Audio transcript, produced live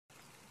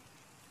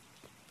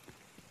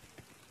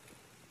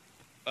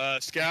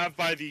Scav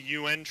by the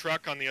UN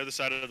truck on the other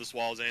side of this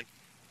wall, Zane.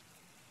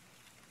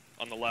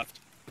 On the left.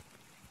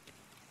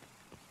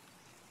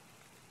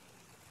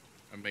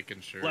 I'm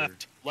making sure.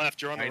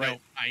 Left, you're on the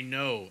right. I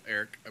know,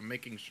 Eric. I'm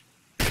making sure.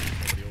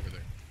 Nobody over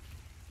there.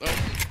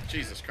 Oh,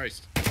 Jesus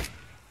Christ.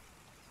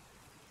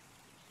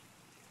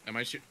 Am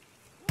I shooting?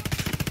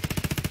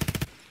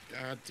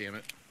 God damn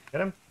it.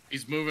 Get him?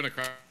 He's moving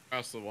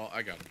across the wall.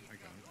 I got him. In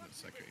a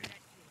second.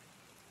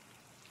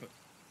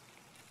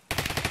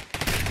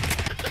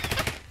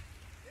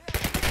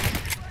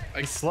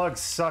 These slugs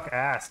suck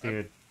ass,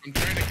 dude. I'm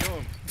trying to kill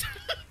him.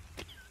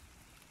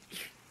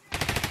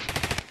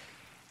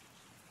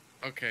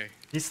 Okay.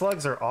 These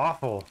slugs are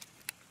awful.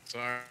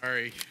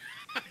 Sorry.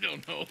 I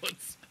don't know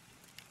what's...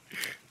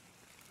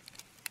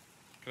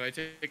 Can I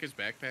take his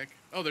backpack?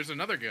 Oh, there's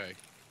another guy.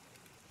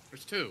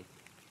 There's two.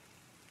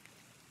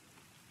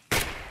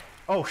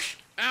 Oh,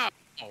 Ow!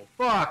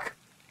 Fuck!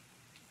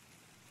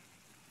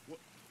 What?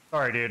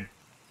 Sorry, dude.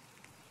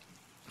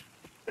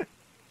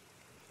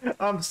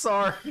 I'm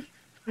sorry.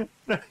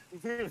 Fuck,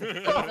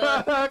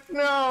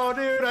 no,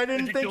 dude, I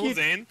didn't think kill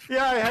Zane?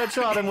 Yeah, I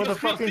headshot him with a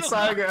fucking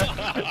Saiga.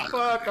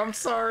 Fuck, I'm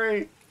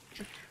sorry.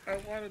 I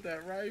wanted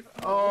that rifle.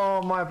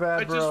 Oh, my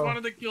bad, bro. I just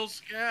wanted to kill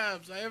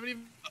scabs. I haven't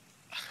even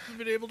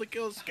been able to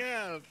kill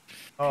scabs.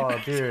 Oh,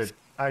 dude,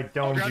 I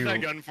don't I'll grab do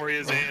that gun for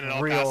you, Zane, and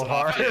I'll real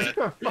pass it hard.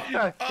 off to you.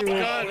 Oh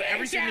god,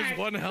 everything is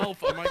 1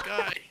 health on my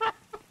guy.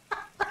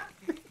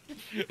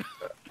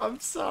 I'm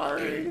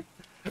sorry.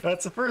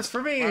 That's a first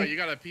for me. Wow, you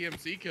got a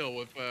PMC kill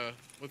with a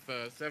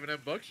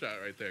 7M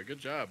buckshot right there. Good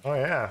job. Oh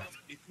yeah.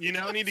 You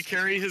now need to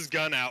carry his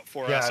gun out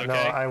for Yeah, us, okay? no,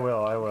 I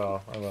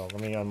will. Let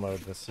me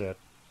unload this shit.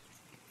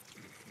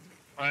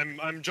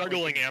 I'm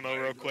juggling ammo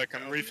real quick.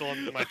 I'm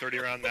refilling my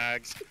 30-round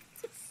mags.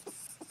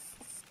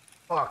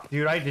 Fuck,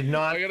 dude, I did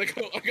not. I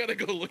gotta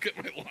go look at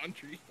my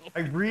laundry.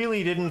 I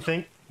really didn't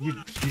think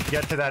you'd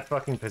get to that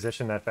fucking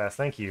position that fast.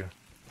 Thank you.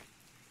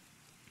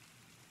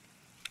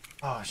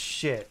 Oh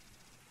shit.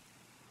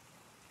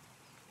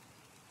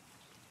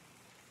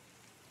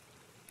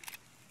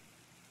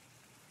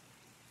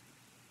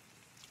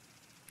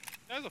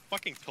 That has a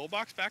fucking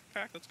pillbox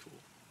backpack? That's cool.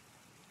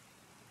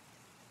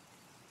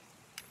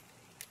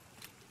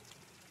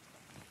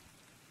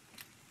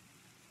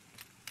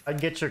 I'd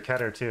get your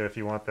Keter too if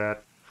you want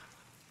that.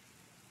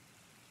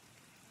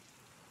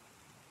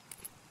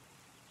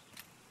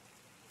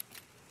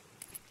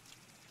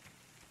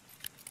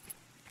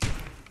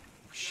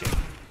 Shit.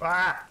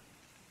 Ah!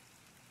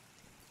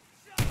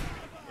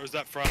 Where's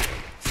that from?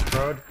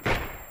 Road.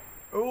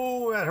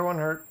 Ooh, that one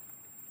hurt.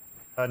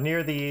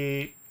 Near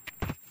the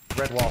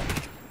red wall.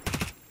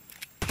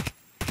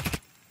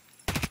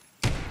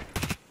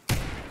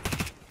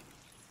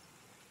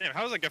 Damn,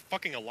 how is that guy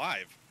fucking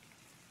alive?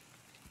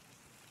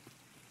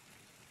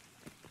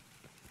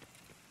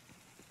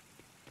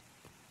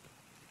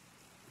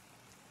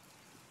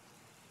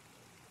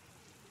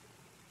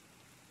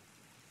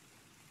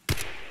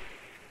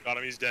 Got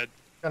him, he's dead.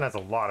 Gun has a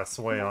lot of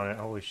sway on it.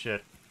 Holy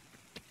shit.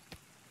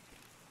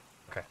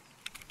 Okay.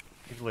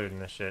 Keep looting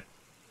this shit.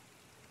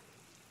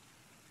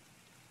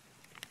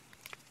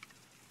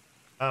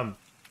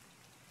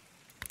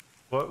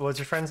 What was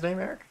your friend's name,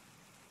 Eric?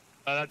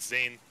 That's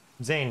Zane.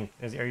 Zane,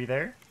 are you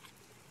there?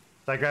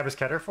 Did I grab his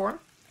Keter for him?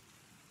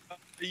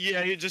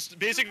 Yeah, you just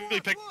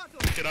basically pick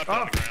it up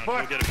on the ground.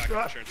 Fuck, You'll get it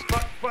back insurance.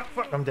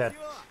 fuck, I'm dead.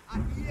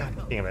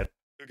 God damn it.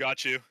 Who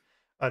got you?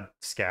 A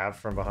scav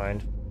from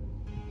behind.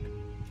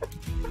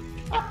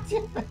 God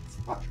damn it.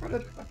 Fuck, what a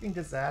fucking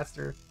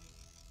disaster.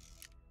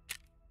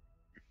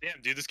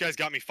 Damn, dude, this guy's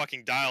got me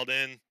fucking dialed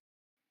in.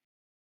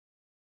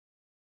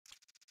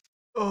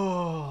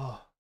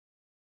 Oh.